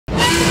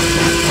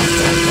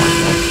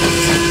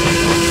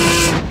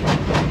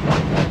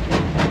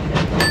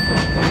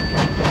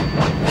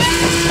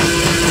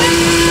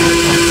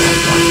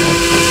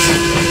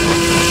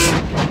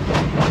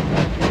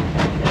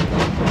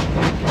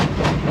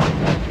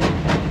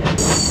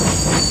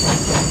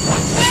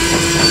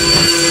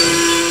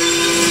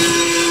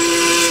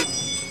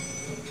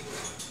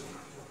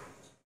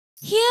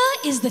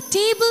is the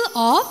table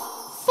of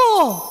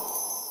 4.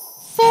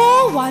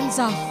 4 ones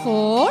are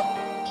 4,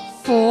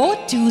 4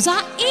 twos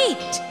are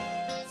 8,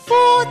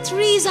 4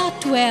 threes are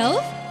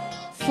 12,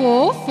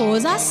 4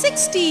 fours are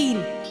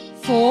 16,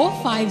 4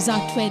 fives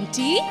are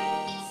 20,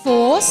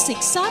 4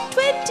 sixes are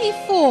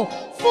 24,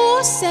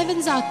 4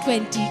 sevens are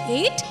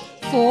 28,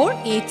 4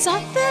 eights are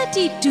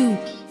 32,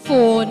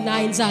 4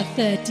 nines are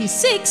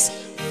 36,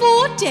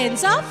 4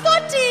 tens are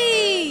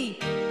 40.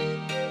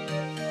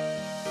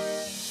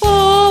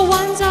 4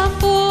 ones are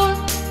 4,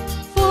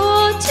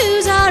 4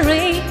 twos are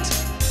 8,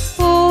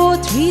 4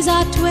 threes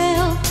are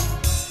 12,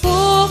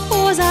 4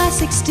 fours are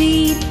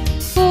 16,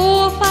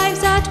 4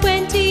 fives are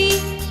 20,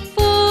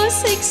 4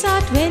 sixes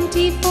are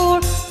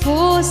 24,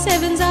 4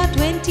 sevens are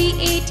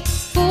 28,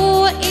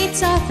 4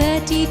 eights are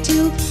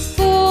 32,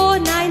 4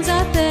 nines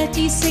are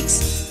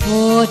 36,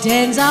 4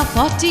 tens are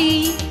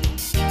 40.